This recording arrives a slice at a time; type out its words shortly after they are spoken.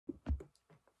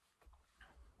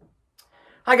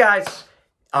Hi guys,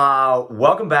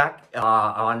 welcome back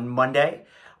on Monday.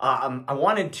 I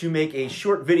wanted to make a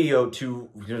short video to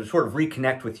sort of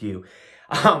reconnect with you.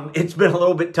 It's been a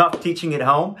little bit tough teaching at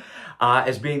home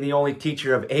as being the only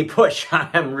teacher of APUSH.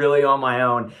 I'm really on my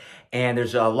own and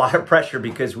there's a lot of pressure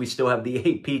because we still have the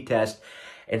AP test.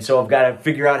 And so I've got to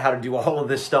figure out how to do all of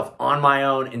this stuff on my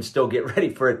own and still get ready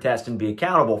for a test and be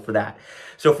accountable for that.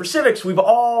 So for civics, we've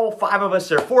all four of us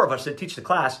that teach the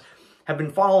class have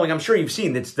been following. I'm sure you've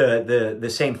seen it's the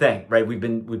same thing, right?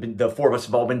 The four of us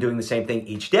have all been doing the same thing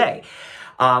each day.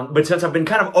 But since I've been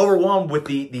kind of overwhelmed with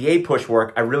the APUSH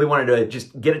work, I really wanted to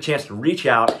just get a chance to reach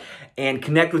out and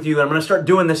connect with you. And I'm going to start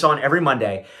doing this on every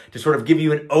Monday to sort of give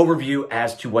you an overview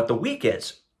as to what the week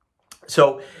is.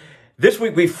 So this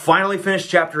week, we finally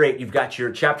finished Chapter 8. You've got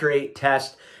your Chapter 8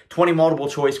 test, 20 multiple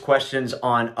choice questions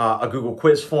on a Google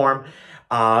quiz form,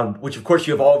 which of course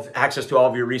you have access to all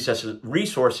of your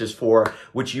resources for,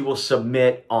 which you will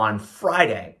submit on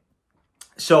Friday.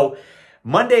 So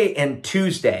Monday and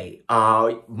Tuesday,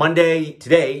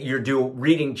 today you're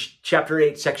reading Chapter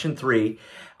 8, Section 3.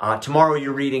 Tomorrow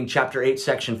you're reading Chapter 8,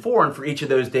 Section 4. And for each of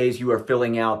those days, you are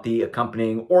filling out the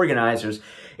accompanying organizers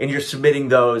and you're submitting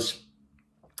those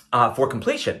for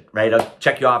completion, right? I'll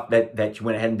check you off that you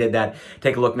went ahead and did that.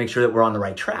 Take a look, make sure that we're on the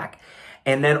right track.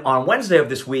 And then on Wednesday of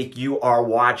this week, you are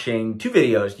watching two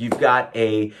videos. You've got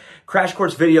a crash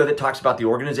course video that talks about the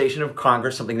organization of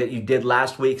Congress, something that you did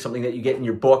last week, something that you get in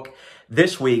your book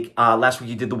this week. Last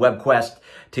week, you did the web quest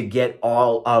to get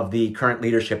all of the current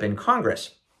leadership in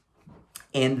Congress.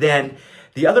 And then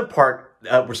the other part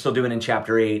we're still doing in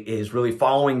Chapter 8 is really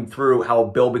following through how a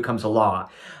bill becomes a law,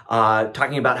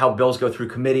 talking about how bills go through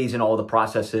committees and all the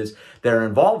processes that are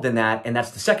involved in that. And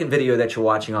that's the second video that you're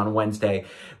watching on Wednesday,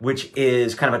 which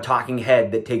is kind of a talking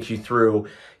head that takes you through,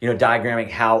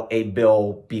 diagramming how a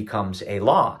bill becomes a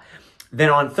law. Then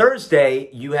on Thursday,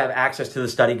 you have access to the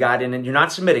study guide and you're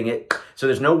not submitting it. So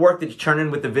there's no work that you turn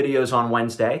in with the videos on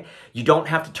Wednesday. You don't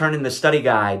have to turn in the study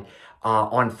guide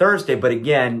on Thursday, but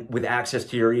again, with access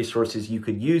to your resources, you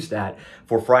could use that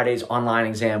for Friday's online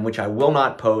exam, which I will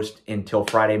not post until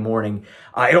Friday morning.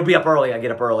 It'll be up early. I get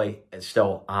up early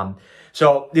still.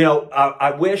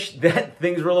 I wish that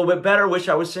things were a little bit better. Wish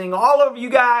I was seeing all of you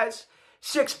guys,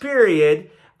 6th period.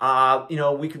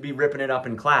 We could be ripping it up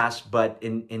in class, but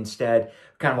instead,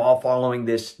 kind of all following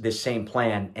this same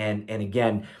plan. And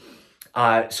again,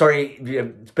 sorry,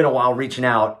 it's been a while reaching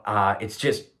out. It's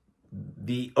just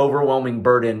the overwhelming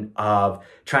burden of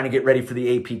trying to get ready for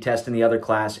the AP test in the other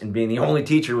class and being the only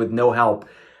teacher with no help.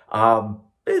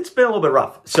 It's been a little bit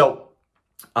rough. So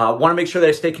want to make sure that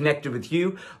I stay connected with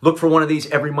you. Look for one of these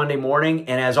every Monday morning.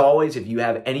 And as always, if you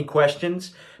have any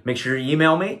questions, make sure you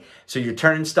email me. So you're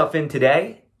turning stuff in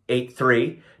today,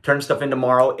 8/3, turning stuff in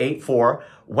tomorrow, 8/4.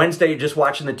 Wednesday, you're just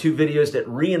watching the two videos that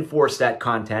reinforce that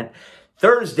content.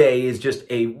 Thursday is just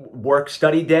a work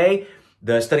study day.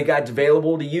 The study guide's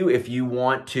available to you if you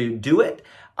want to do it.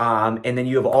 And then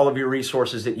you have all of your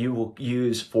resources that you will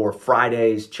use for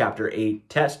Friday's Chapter 8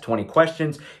 test, 20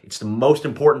 questions. It's the most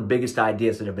important, biggest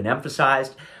ideas that have been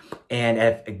emphasized. And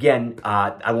again,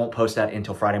 I won't post that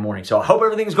until Friday morning. So I hope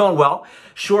everything's going well.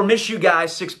 Sure miss you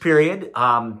guys, 6th period.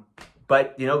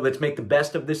 But, let's make the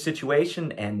best of this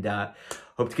situation and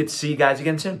hope to get to see you guys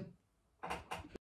again soon.